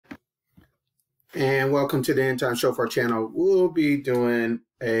And welcome to the End Time Show for our channel. We'll be doing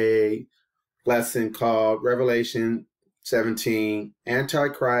a lesson called Revelation 17,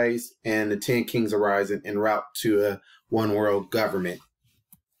 Antichrist and the 10 Kings Arising en route to a one world government.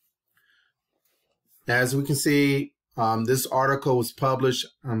 As we can see, this article was published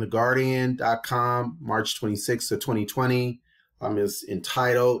on theguardian.com, March 26th of 2020. It's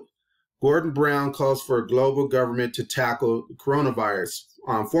entitled, Gordon Brown Calls for a Global Government to Tackle Coronavirus.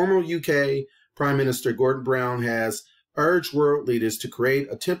 Former UK Prime Minister Gordon Brown has urged world leaders to create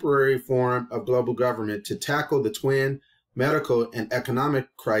a temporary form of global government to tackle the twin medical and economic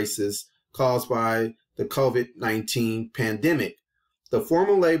crisis caused by the COVID-19 pandemic. The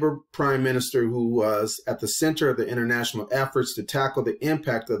former Labour Prime Minister, who was at the center of the international efforts to tackle the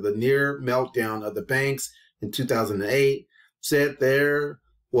impact of the near meltdown of the banks in 2008, said there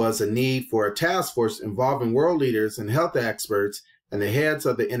was a need for a task force involving world leaders and health experts and the heads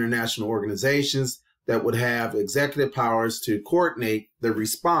of the international organizations that would have executive powers to coordinate the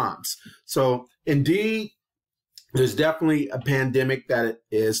response. So indeed, there's definitely a pandemic that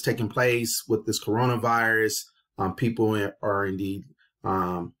is taking place with this coronavirus. People are indeed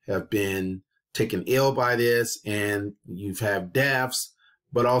have been taken ill by this, and you've had deaths,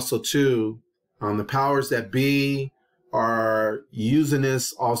 but also too, the powers that be are using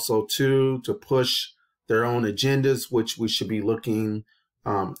this also too to push their own agendas, which we should be looking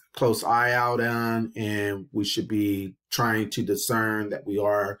close eye out on, and we should be trying to discern that we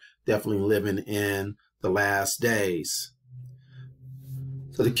are definitely living in the last days.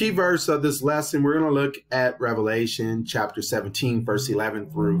 So the key verse of this lesson, we're going to look at Revelation chapter 17, verse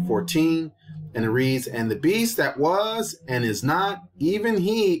 11 through 14. And it reads, And the beast that was and is not, even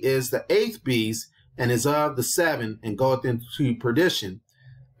he is the eighth beast, and is of the seven, and goeth into perdition.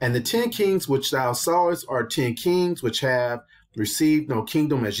 And the 10 kings which thou sawest are 10 kings which have received no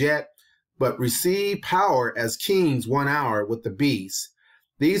kingdom as yet, but receive power as kings 1 hour with the beast.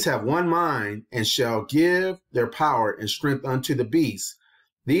 These have one mind, and shall give their power and strength unto the beast.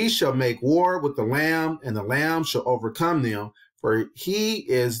 These shall make war with the Lamb, and the Lamb shall overcome them, for he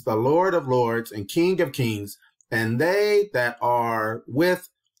is the Lord of lords and King of kings, and they that are with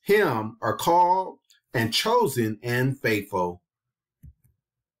him are called and chosen and faithful.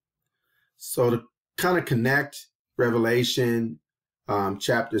 So to kind of connect Revelation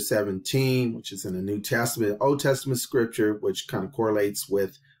chapter 17, which is in the New Testament, Old Testament scripture, which kind of correlates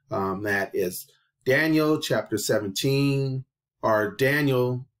with that, is Daniel chapter 17, or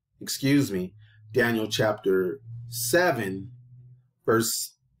Daniel chapter 7,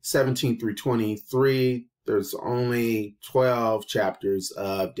 verse 17 through 23. There's only 12 chapters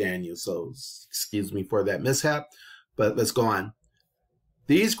of Daniel, so excuse me for that mishap, but let's go on.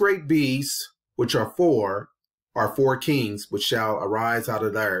 These great beasts, which are four kings, which shall arise out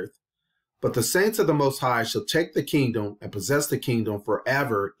of the earth. But the saints of the Most High shall take the kingdom and possess the kingdom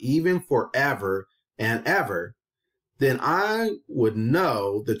forever, even forever and ever. Then I would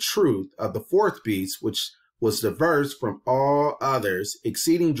know the truth of the fourth beast, which was diverse from all others,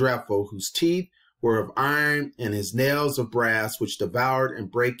 exceeding dreadful, whose teeth were of iron, and his nails of brass, which devoured and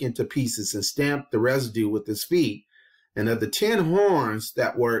brake into pieces, and stamped the residue with his feet. And of the 10 horns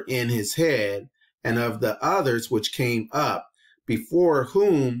that were in his head, and of the others which came up, before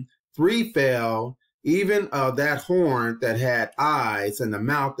whom 3 fell, even of that horn that had eyes, and the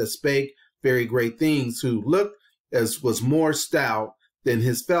mouth that spake very great things, who looked as was more stout than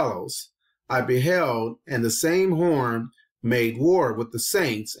his fellows. I beheld, and the same horn made war with the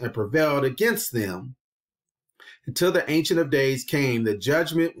saints, and prevailed against them, until the Ancient of Days came. The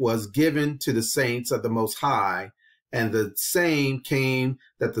judgment was given to the saints of the Most High, and the same came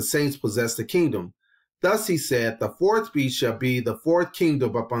that the saints possess the kingdom. Thus he said, the fourth beast shall be the fourth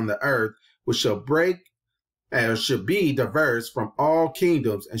kingdom upon the earth, which shall break and shall be diverse from all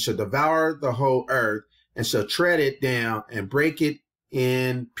kingdoms, and shall devour the whole earth, and shall tread it down and break it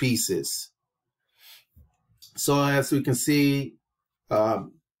in pieces. So as we can see, the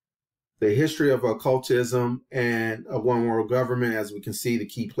history of occultism and of one world government, as we can see the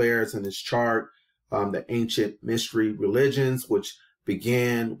key players in this chart, the ancient mystery religions, which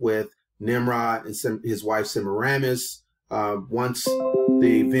began with Nimrod and his wife Semiramis. Once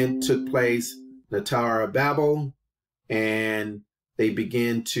the event took place, the Tower of Babel, and they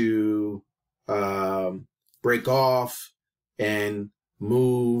began to break off and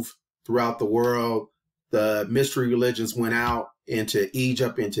move throughout the world. The mystery religions went out into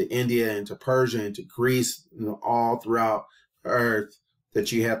Egypt, into India, into Persia, into Greece, all throughout earth,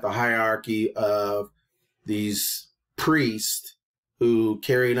 that you had the hierarchy of these priests who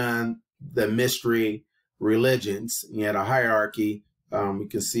carried on the mystery religions. You had a hierarchy. We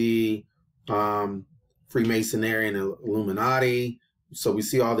can see Freemasonry and Illuminati. So we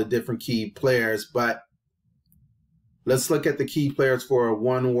see all the different key players, but let's look at the key players for a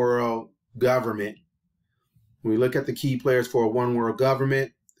one world government. When we look at the key players for a one world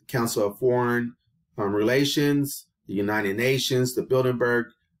government, the Council of Foreign Relations, the United Nations, the Bilderberg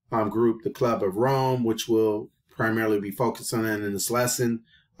Group, the Club of Rome, which we'll primarily be focused on in this lesson,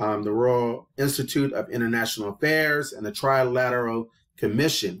 the Royal Institute of International Affairs, and the Trilateral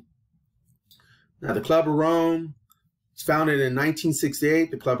Commission. Now, the Club of Rome was founded in 1968.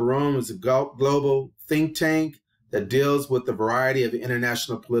 The Club of Rome is a global think tank that deals with a variety of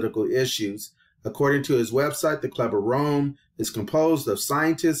international political issues. According to his website, the Club of Rome is composed of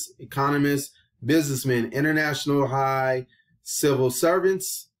scientists, economists, businessmen, international high civil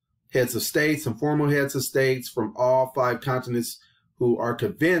servants, heads of states, and former heads of states from all 5 continents who are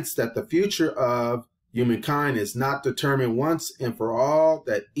convinced that the future of humankind is not determined once and for all,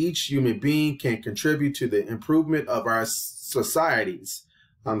 that each human being can contribute to the improvement of our societies.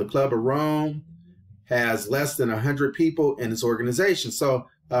 The Club of Rome has less than 100 people in its organization. So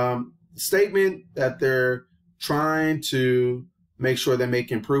the statement that they're trying to make sure they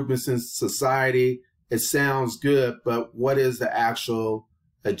make improvements in society, it sounds good, but what is the actual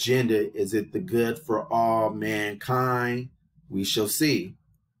agenda? Is it the good for all mankind? We shall see.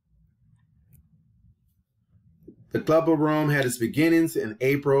 The Club of Rome had its beginnings in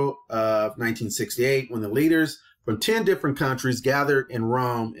April of 1968 when the leaders from 10 different countries gathered in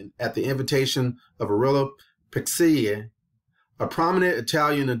Rome at the invitation of Aurelio Pixia, a prominent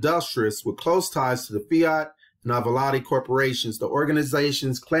Italian industrialist with close ties to the Fiat and Avalati corporations. The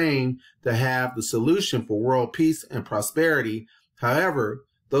organizations claim to have the solution for world peace and prosperity. However,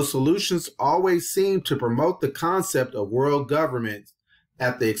 those solutions always seem to promote the concept of world government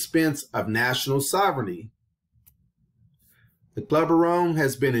at the expense of national sovereignty. The Club of Rome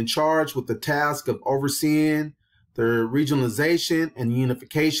has been in charge with the task of overseeing the regionalization and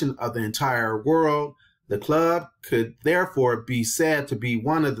unification of the entire world. The club could therefore be said to be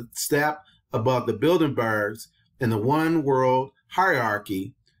one of the step above the Bilderbergs in the one world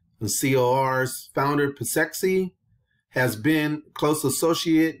hierarchy. And COR's founder, Pisexi, has been close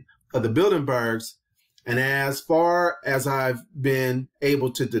associate of the Bilderbergs, and as far as I've been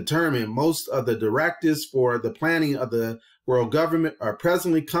able to determine, most of the directives for the planning of the world government are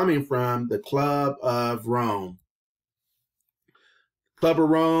presently coming from the Club of Rome. Club of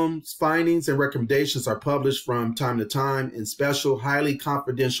Rome's findings and recommendations are published from time to time in special, highly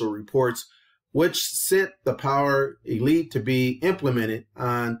confidential reports, which sent the power elite to be implemented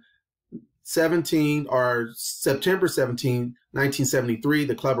on September 17, 1973.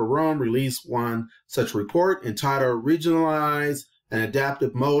 The Club of Rome released one such report entitled Regionalized and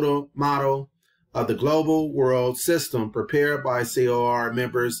Adaptive Model of the Global World System, prepared by COR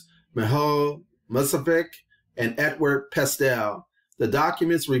members Mihail Musavic and Edward Pestel. The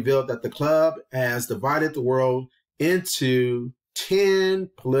documents revealed that the club has divided the world into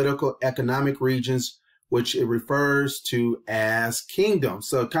 10 political economic regions, which it refers to as kingdoms.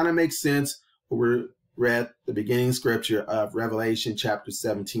 So it kind of makes sense when we read the beginning scripture of Revelation chapter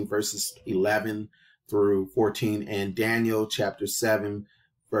 17, verses 11 through 14, and Daniel chapter 7,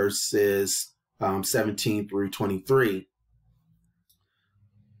 verses 17 through 23.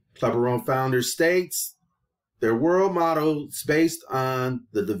 Club of Rome founder states, their world model is based on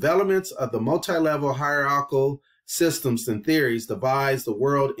the developments of the multi-level hierarchical systems and theories, divides the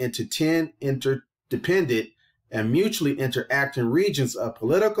world into 10 interdependent and mutually interacting regions of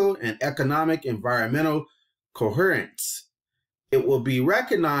political and economic environmental coherence. It will be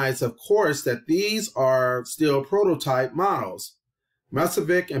recognized, of course, that these are still prototype models.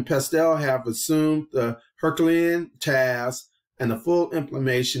 Musavic and Pestel have assumed the Herculean task, and the full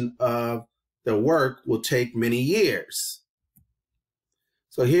implementation of the work will take many years.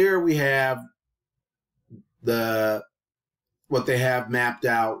 So here we have what they have mapped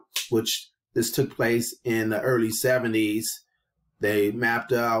out, which this took place in the early 70s. They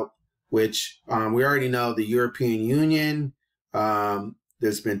mapped out, which we already know, the European Union.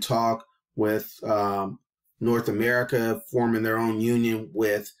 There's been talk with North America forming their own union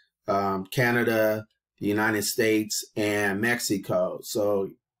with Canada, the United States, and Mexico.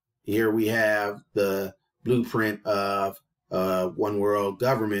 So here we have the blueprint of one world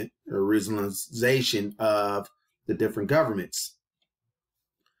government, or regionalization of the different governments.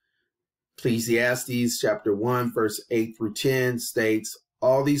 Ecclesiastes chapter 1, verse 8 through 10 states,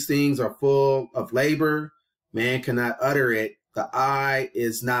 all these things are full of labor. Man cannot utter it. The eye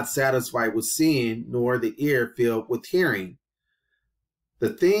is not satisfied with seeing, nor the ear filled with hearing. The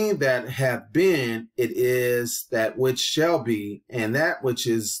thing that hath been, it is that which shall be, and that which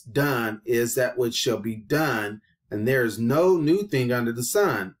is done is that which shall be done, and there is no new thing under the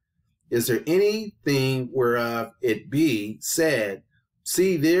sun. Is there anything whereof it be said,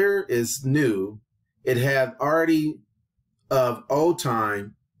 see, there is new, it hath already of old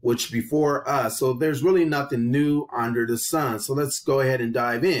time, which before us. So there's really nothing new under the sun. So let's go ahead and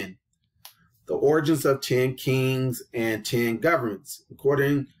dive in. The origins of 10 kings and 10 governments.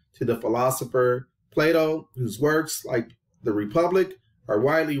 According to the philosopher Plato, whose works, like the Republic, are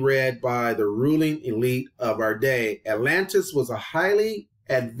widely read by the ruling elite of our day, Atlantis was a highly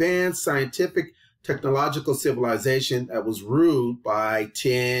advanced scientific technological civilization that was ruled by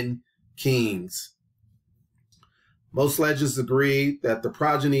 10 kings. Most legends agree that the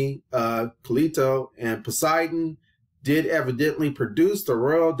progeny of Calito and Poseidon did evidently produce the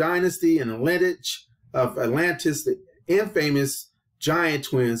royal dynasty and the lineage of Atlantis, the infamous giant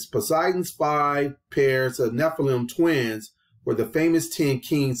twins. Poseidon's 5 pairs of Nephilim twins were the famous 10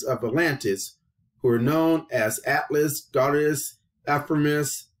 kings of Atlantis, who are known as Atlas, Gardas, Ephraim,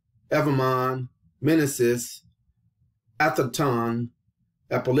 Evamon, Menesis, Athaton,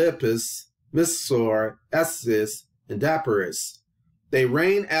 Apolypus, Misor, Essis, and Daparis. They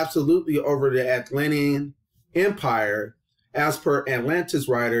reigned absolutely over the Atlantean Empire. As per Atlantis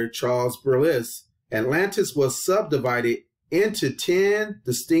writer Charles Burles, Atlantis was subdivided into 10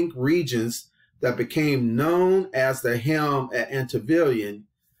 distinct regions that became known as the Helm at Antivillian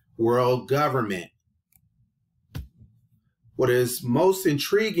world government. What is most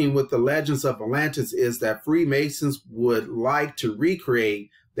intriguing with the legends of Atlantis is that Freemasons would like to recreate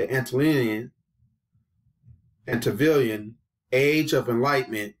the Antivillian Age of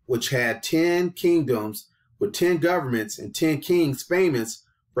Enlightenment, which had 10 kingdoms with 10 governments and 10 kings famous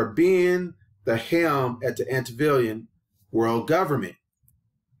for being the helm at the Antivillian world government.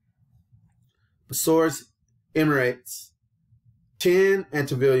 Besor's Emirates, 10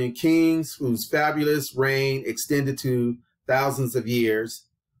 Antivillian kings whose fabulous reign extended to thousands of years.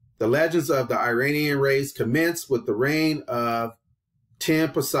 The legends of the Iranian race commenced with the reign of 10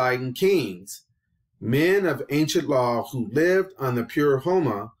 Poseidon kings, men of ancient law who lived on the pure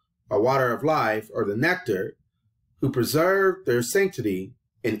Homa, or water of life, or the nectar, who preserved their sanctity.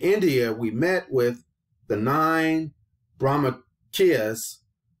 In India, we met with the 9 Brahmakyas,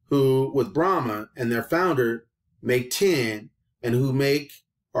 who, with Brahma and their founder, make 10, and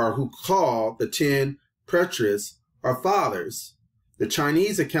who call the 10 Pretras, or fathers. The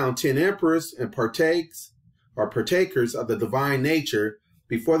Chinese account 10 emperors and partakers of the divine nature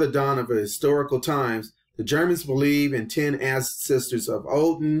before the dawn of historical times. The Germans believe in 10 ancestors of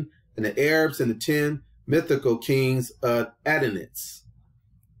Odin, and the Arabs in the 10 mythical kings of Atlantis.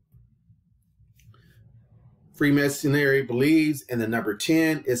 Freemasonry believes in the number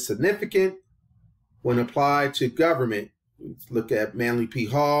 10 is significant when applied to government. Let's look at Manly P.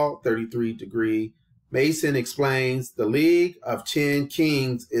 Hall, 33-degree Mason, explains the League of 10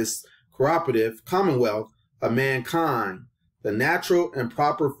 Kings is cooperative commonwealth of mankind, the natural and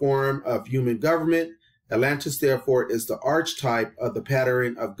proper form of human government. Atlantis, therefore, is the archetype of the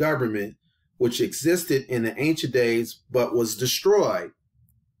pattern of government which existed in the ancient days but was destroyed.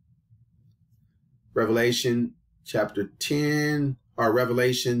 Revelation chapter 10, or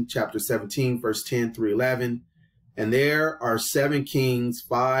Revelation chapter 17, verse 10 through 11. And there are 7 kings,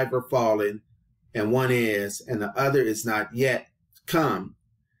 5 are fallen, and 1 is, and the other is not yet come.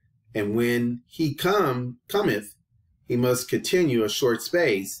 And when he cometh, he must continue a short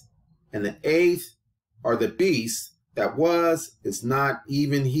space. And the 8th, or the beast that was, is not,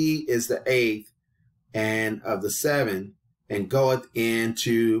 even he is the 8th, and of the 7, and goeth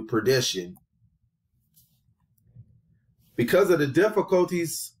into perdition. Because of the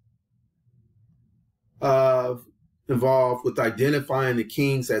difficulties involved with identifying the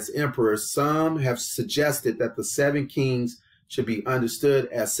kings as emperors, some have suggested that the 7 kings should be understood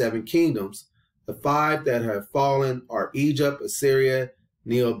as 7 kingdoms. The 5 that have fallen are Egypt, Assyria,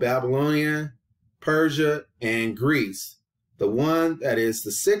 Neo-Babylonia, Persia, and Greece. The one that is the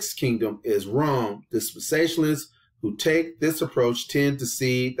 6th kingdom is Rome. Dispensationalists who take this approach tend to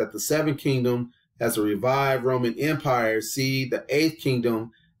see that the 7th kingdom as a revived Roman Empire see the 8th kingdom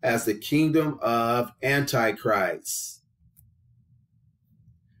as the kingdom of Antichrist.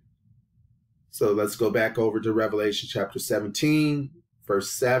 So let's go back over to Revelation chapter 17,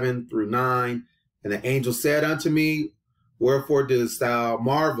 verse 7 through 9. And the angel said unto me, wherefore didst thou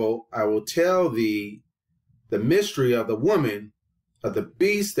marvel? I will tell thee the mystery of the woman, of the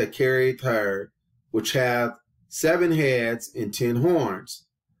beast that carried her, which hath 7 heads and 10 horns.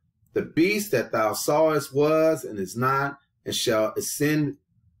 The beast that thou sawest was and is not, and shall ascend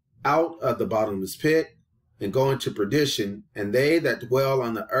out of the bottomless pit and go into perdition, and they that dwell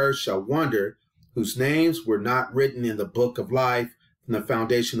on the earth shall wonder, whose names were not written in the book of life from the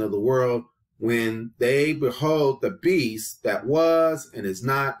foundation of the world, when they behold the beast that was and is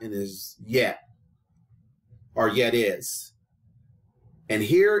not and is yet, or yet is. And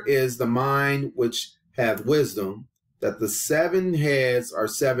here is the mind which hath wisdom, that the 7 heads are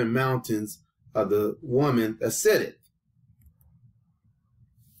 7 mountains of the woman that sitteth.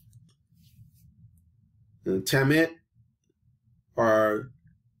 The Temet are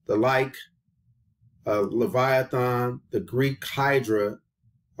the like of Leviathan. The Greek Hydra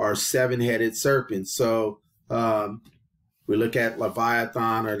are 7-headed serpents. So we look at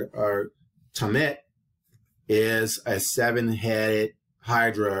Leviathan or Temet is a 7-headed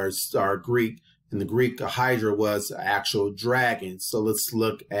Hydra, or Greek. In the Greek, a Hydra was an actual dragon. So let's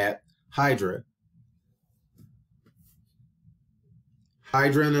look at Hydra.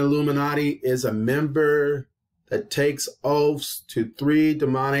 Hydra in the Illuminati is a member that takes oaths to 3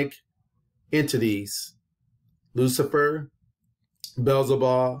 demonic entities: Lucifer,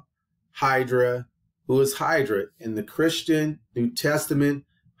 Beelzebub, Hydra. Who is Hydra? In the Christian New Testament,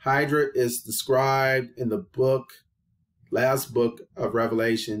 Hydra is described in the last book of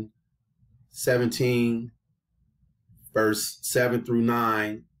Revelation 17, verse 7 through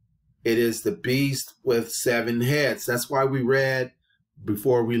 9. It is the beast with 7 heads. That's why we read,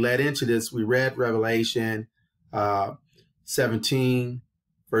 before we led into this, we read Revelation 17,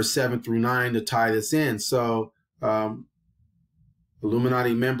 verse 7 through 9 to tie this in. So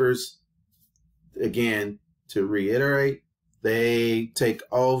Illuminati members, again, to reiterate, they take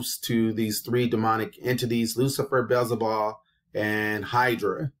oaths to these 3 demonic entities: Lucifer, Beelzebub, and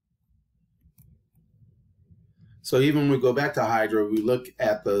Hydra. So even when we go back to Hydra, we look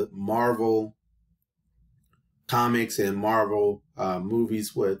at the Marvel comics and Marvel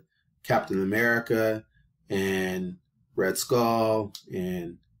movies with Captain America and Red Skull,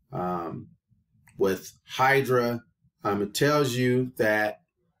 and with Hydra, it tells you that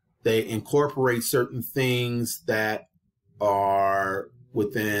they incorporate certain things that are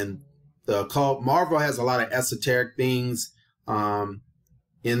within the occult. Marvel has a lot of esoteric things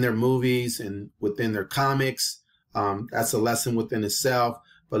in their movies and within their comics. That's a lesson within itself,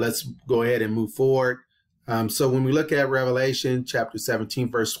 but let's go ahead and move forward. So when we look at Revelation chapter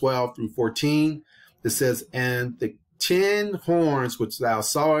 17, verse 12 through 14, it says, "And the 10 horns which thou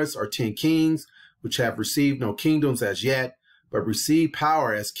sawest are 10 kings, which have received no kingdoms as yet, but receive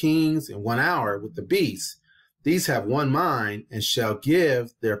power as kings in 1 hour with the beast. These have one mind, and shall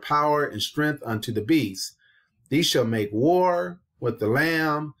give their power and strength unto the beast. These shall make war with the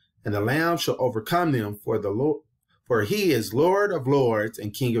Lamb, and the Lamb shall overcome them, for he is Lord of lords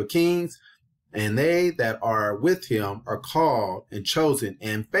and King of kings, and they that are with him are called and chosen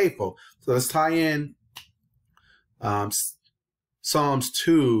and faithful." So let's tie in Psalms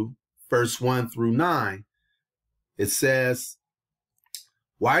 2, verse 1 through 9. It says,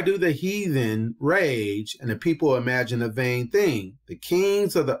 "Why do the heathen rage and the people imagine a vain thing? The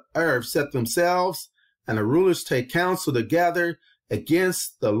kings of the earth set themselves, and the rulers take counsel together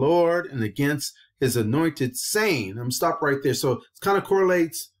against the Lord and against his anointed, saying," I'm going to stop right there. So it kind of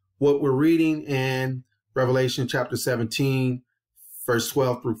correlates what we're reading in Revelation chapter 17, verse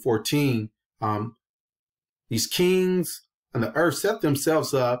 12 through 14. These kings on the earth set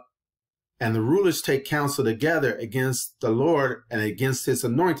themselves up, and the rulers take counsel together against the Lord and against his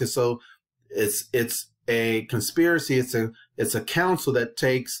anointed. So it's a conspiracy. It's a council that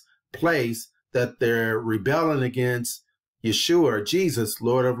takes place, that they're rebelling against Yeshua, Jesus,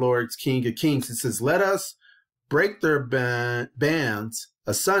 Lord of lords, King of kings. It says, "Let us break their bands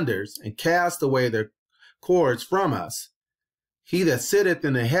asunder and cast away their cords from us. He that sitteth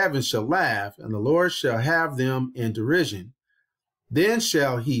in the heavens shall laugh, and the Lord shall have them in derision. Then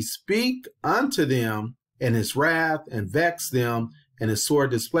shall he speak unto them in his wrath, and vex them in his sore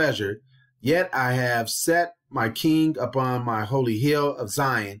displeasure. Yet I have set my king upon my holy hill of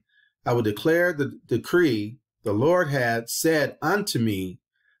Zion. I will declare the decree. The Lord hath said unto me,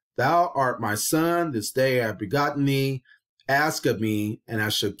 Thou art my son, this day I have begotten thee. Ask of me, and I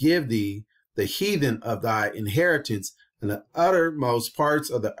shall give thee the heathen of thy inheritance, and the uttermost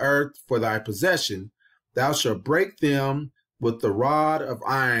parts of the earth for thy possession. Thou shalt break them with the rod of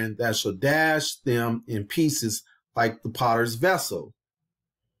iron, thou shalt dash them in pieces like the potter's vessel."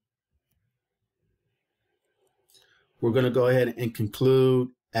 We're going to go ahead and conclude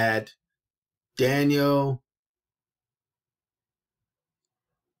at Daniel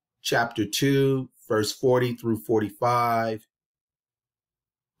chapter 2, verse 40 through 45.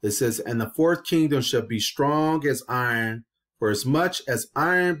 It says, "And the 4th kingdom shall be strong as iron, For as much as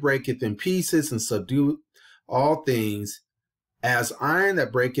iron breaketh in pieces and subdueth all things, as iron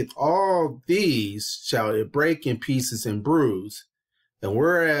that breaketh all these shall it break in pieces and bruise. And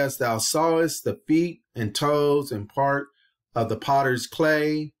whereas thou sawest the feet and toes and part of the potter's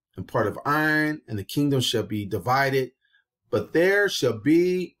clay and part of iron, and the kingdom shall be divided, but there shall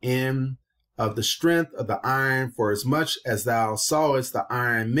be in of the strength of the iron, for as much as thou sawest the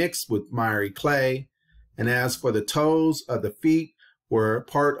iron mixed with miry clay. And as for the toes of the feet were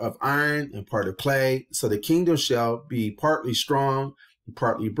part of iron and part of clay, so the kingdom shall be partly strong and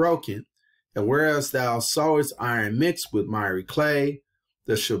partly broken. And whereas thou sawest iron mixed with miry clay,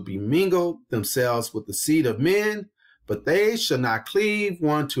 there shall be mingled themselves with the seed of men, but they shall not cleave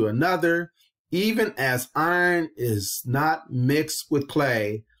one to another, even as iron is not mixed with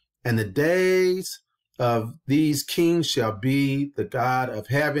clay. And the days of these kings shall be the God of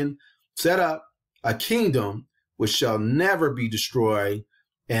heaven set up a kingdom which shall never be destroyed,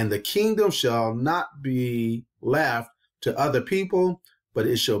 and the kingdom shall not be left to other people, but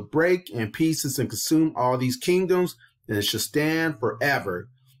it shall break in pieces and consume all these kingdoms, and it shall stand forever.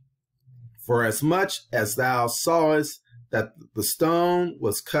 For as much as thou sawest that the stone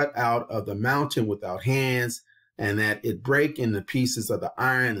was cut out of the mountain without hands, and that it brake in the pieces of the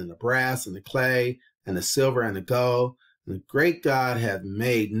iron and the brass and the clay and the silver and the gold, and the great God hath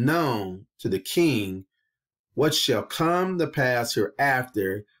made known to the king what shall come to pass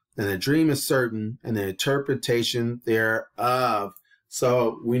hereafter, and the dream is certain, and the interpretation thereof.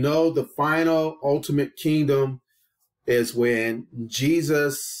 So we know the final ultimate kingdom is when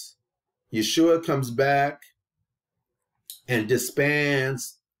Jesus, Yeshua, comes back and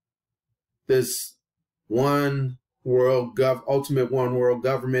disbands this one world ultimate one world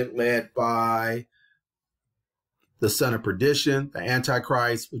government led by the son of perdition, the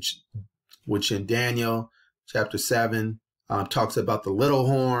Antichrist, which in Daniel chapter 7 talks about the little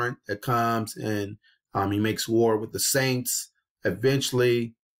horn that comes, and he makes war with the saints.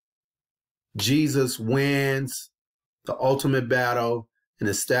 Eventually, Jesus wins the ultimate battle and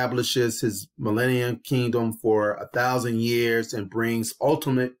establishes his millennium kingdom for 1,000 years and brings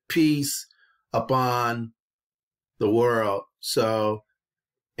ultimate peace upon the world. So,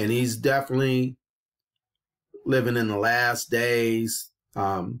 and he's definitely living in the last days.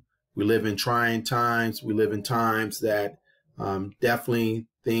 We live in trying times. We live in times that definitely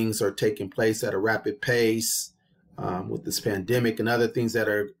things are taking place at a rapid pace with this pandemic and other things that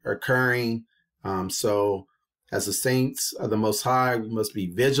are occurring. So as the saints of the Most High, we must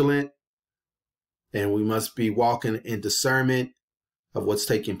be vigilant, and we must be walking in discernment of what's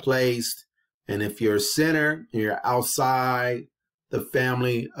taking place. And if you're a sinner and you're outside the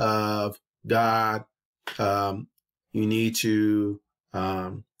family of God, you need to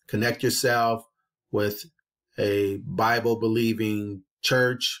connect yourself with a Bible-believing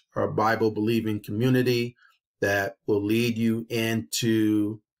church or a Bible-believing community that will lead you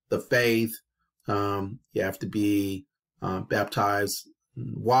into the faith. You have to be baptized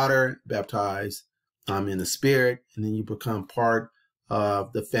in water, baptized in the Spirit, and then you become part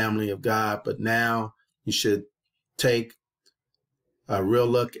of the family of God. But now you should take a real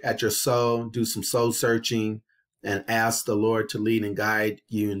look at your soul, do some soul searching, and ask the Lord to lead and guide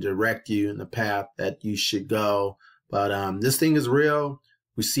you and direct you in the path that you should go. But this thing is real.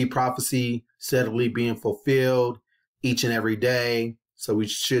 We see prophecy steadily being fulfilled each and every day. So we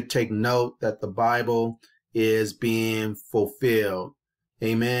should take note that the Bible is being fulfilled.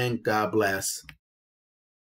 Amen. God bless.